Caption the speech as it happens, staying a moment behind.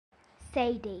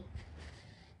Sadie,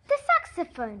 the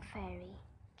Saxophone Fairy.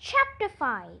 Chapter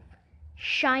 5.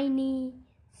 Shiny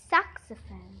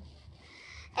Saxophone.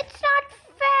 It's not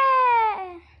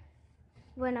fair!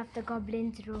 One of the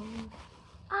goblins roared.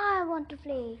 I want to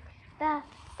play the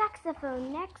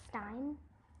saxophone next time.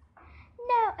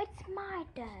 No, it's my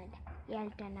turn,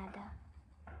 yelled another.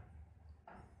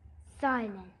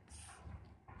 Silence,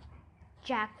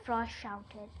 Jack Frost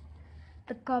shouted.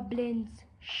 The goblins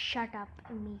shut up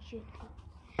immediately.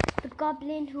 The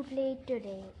goblin who played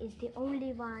today is the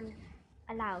only one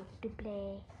allowed to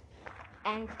play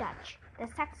and touch the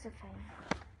saxophone,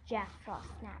 Jack Frost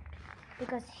snapped,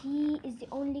 because he is the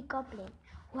only goblin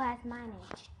who has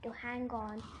managed to hang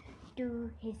on to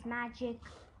his magic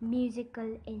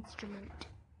musical instrument.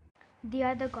 The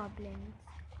other goblins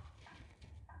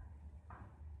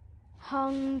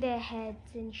hung their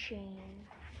heads in shame.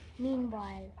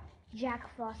 Meanwhile,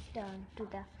 Jack Frost turned to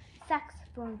the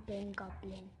saxophone-playing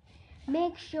goblin.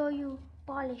 Make sure you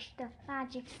polish the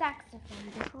magic saxophone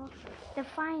before the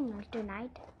final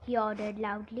tonight, he ordered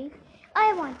loudly.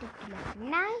 I want it to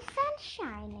look nice and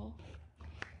shiny.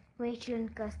 Rachel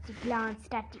and Kirsty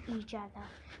glanced at each other.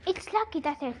 It's lucky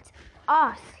that it's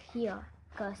us here,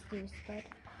 Kirsty whispered.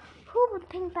 Who would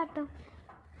think that the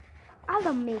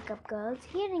other makeup girls,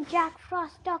 hearing Jack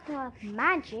Frost talking about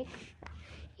magic,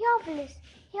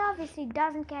 he obviously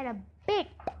doesn't care a bit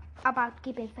about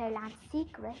keeping Fairyland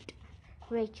secret,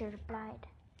 Rachel replied.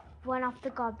 One of the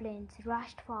goblins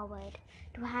rushed forward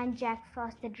to hand Jack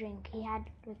Frost the drink he had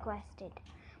requested,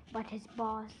 but his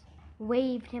boss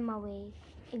waved him away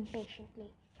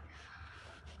impatiently.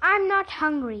 I'm not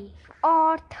hungry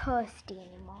or thirsty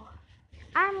anymore.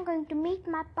 I'm going to meet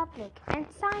my public and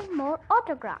sign more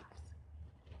autographs.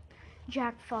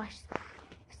 Jack Frost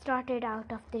started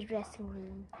out of the dressing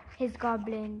room, his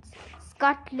goblins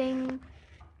scuttling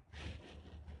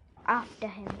after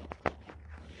him.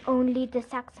 Only the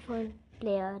saxophone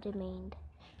player remained.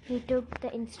 He took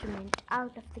the instrument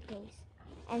out of the case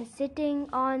and, sitting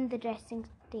on the dressing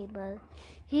table,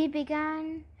 he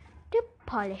began to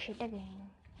polish it again.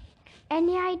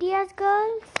 Any ideas,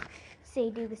 girls?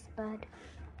 Sadie whispered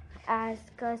as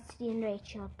Kirsty and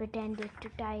Rachel pretended to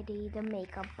tidy the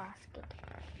makeup basket.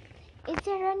 Is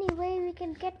there any way we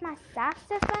can get my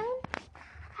saxophone?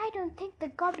 I don't think the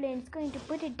goblin's going to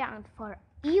put it down for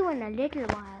even a little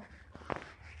while,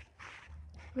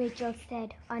 Rachel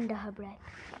said under her breath.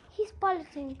 He's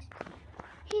polishing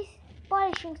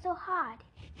so hard.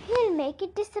 He'll make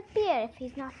it disappear if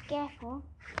he's not careful.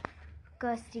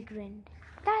 Kirsty grinned.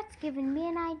 That's given me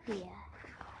an idea,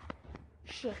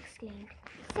 she exclaimed.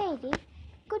 Sadie,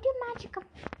 could you magic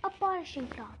a polishing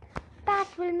cloth? That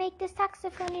will make the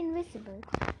saxophone invisible.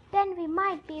 Then we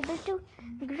might be able to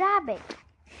grab it.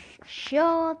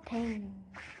 Sure thing,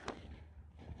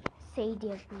 Sadie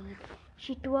agreed.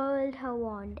 She twirled her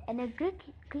wand and a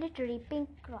glittery pink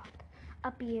cloth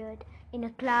appeared in a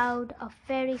cloud of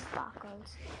fairy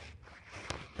sparkles.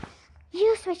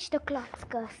 You switch the cloths,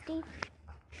 Kirsty,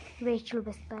 Rachel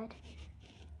whispered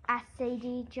as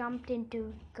Sadie jumped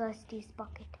into Kirsty's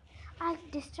pocket. I'll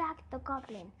distract the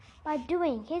goblin by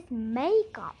doing his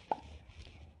makeup.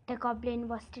 The goblin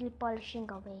was still polishing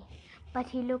away, but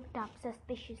he looked up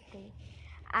suspiciously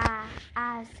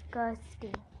as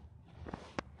Kirsty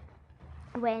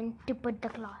went to put the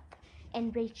cloth,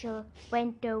 and Rachel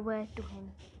went over to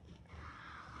him.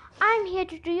 I'm here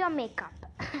to do your makeup,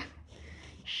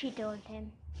 she told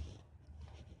him.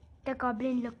 The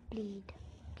goblin looked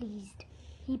pleased.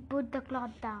 He put the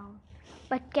cloth down,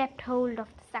 but kept hold of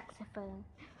the saxophone.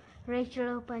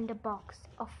 Rachel opened a box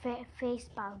of face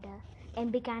powder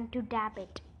and began to dab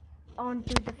it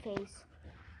onto the face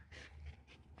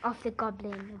of the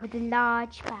goblin with a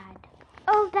large pad.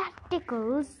 Oh, that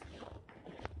tickles!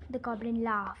 The goblin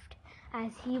laughed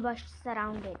as he was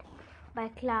surrounded by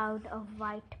a cloud of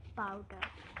white powder.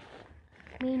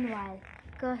 Meanwhile,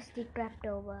 Kirsty crept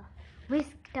over,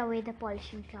 whisked away the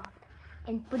polishing cloth,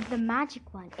 and put the magic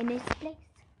one in its place.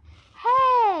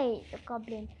 Hey! The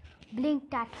goblin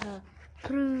blinked at her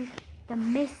through the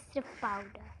mist of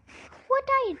powder. What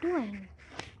are you doing?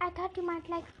 I thought you might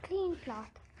like clean cloth,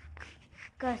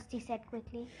 Kirsty said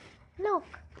quickly. Look,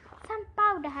 some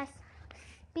powder has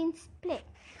been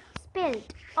spilled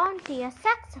onto your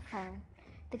saxophone.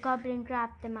 The goblin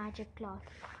grabbed the magic cloth,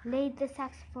 laid the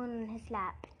saxophone on his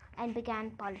lap, and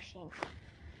began polishing.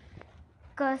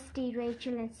 Kirsty,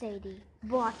 Rachel, and Sadie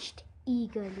watched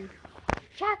eagerly.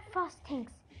 Jack Frost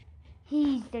thinks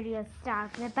he's the real star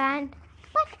of the band,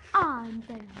 but I'm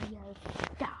the real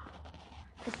star,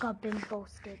 the goblin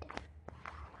boasted.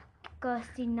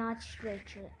 Kirsty nudged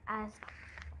Rachel as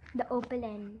The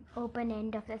open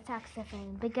end of the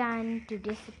saxophone began to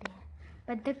disappear,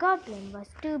 but the goblin was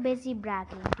too busy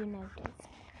bragging to notice.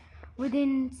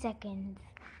 Within seconds,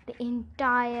 the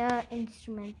entire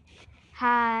instrument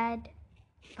had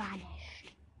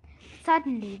vanished.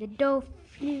 Suddenly, the door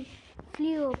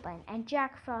flew open, and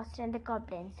Jack Frost and the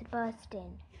goblins burst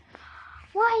in.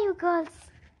 "Why are you girls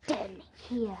still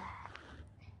here?"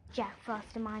 Jack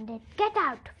Frost demanded. "Get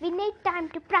out! We need time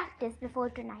to practice before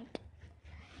tonight."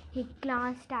 He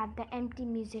glanced at the empty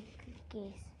music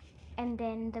case and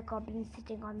then the goblin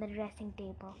sitting on the dressing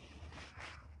table.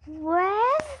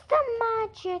 "Where's the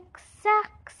magic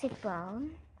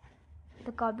saxophone?"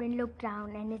 The goblin looked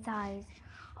down and his eyes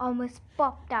almost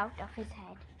popped out of his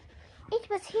head. "It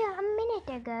was here a minute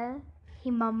ago," he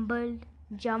mumbled,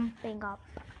 jumping up.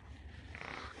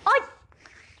 "Oi!"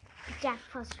 Jack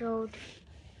Frost roared.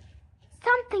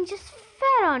 "Something just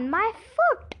fell on my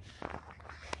foot."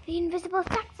 "The invisible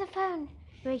saxophone,"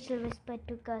 Rachel whispered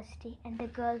to Kirsty, and the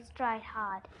girls tried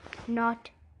hard not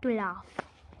to laugh.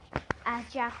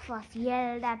 As Jack Frost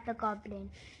yelled at the goblin,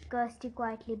 Kirsty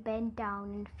quietly bent down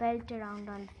and felt around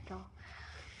on the floor.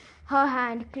 Her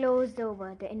hand closed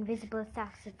over the invisible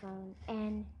saxophone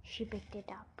and she picked it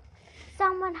up.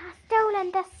 "Someone has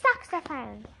stolen the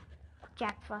saxophone!"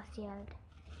 Jack Frost yelled.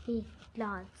 He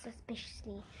glanced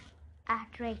suspiciously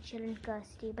at Rachel and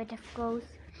Kirsty, but of course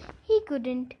he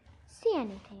couldn't see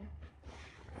anything.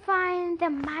 "Find the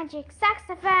magic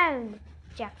saxophone!"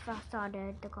 Jack Frost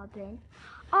ordered the goblin,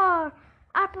 "or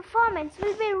our performance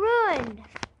will be ruined."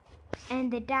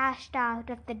 And they dashed out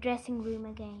of the dressing room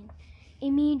again.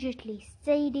 Immediately,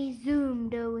 Sadie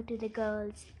zoomed over to the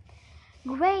girls.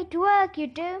 "Great work, you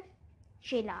two!"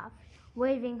 she laughed,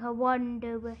 waving her wand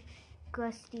over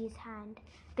Kirsty's hand.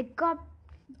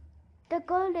 The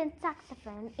golden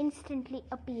saxophone instantly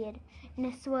appeared in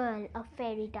a swirl of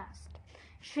fairy dust,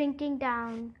 shrinking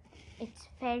down its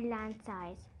fairyland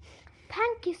size.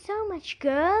 "Thank you so much,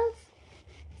 girls,"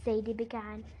 Sadie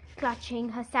began, clutching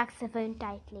her saxophone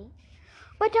tightly.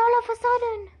 But all of a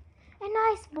sudden, an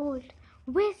ice bolt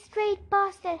whizzed straight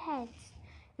past their heads.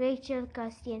 Rachel,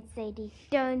 Kirsty, and Sadie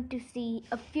turned to see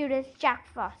a furious Jack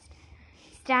Frost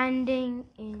standing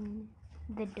in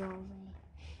the doorway.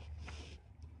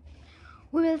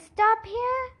 We will stop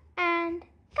here and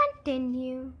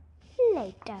continue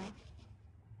later.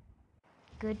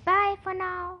 Goodbye for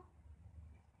now.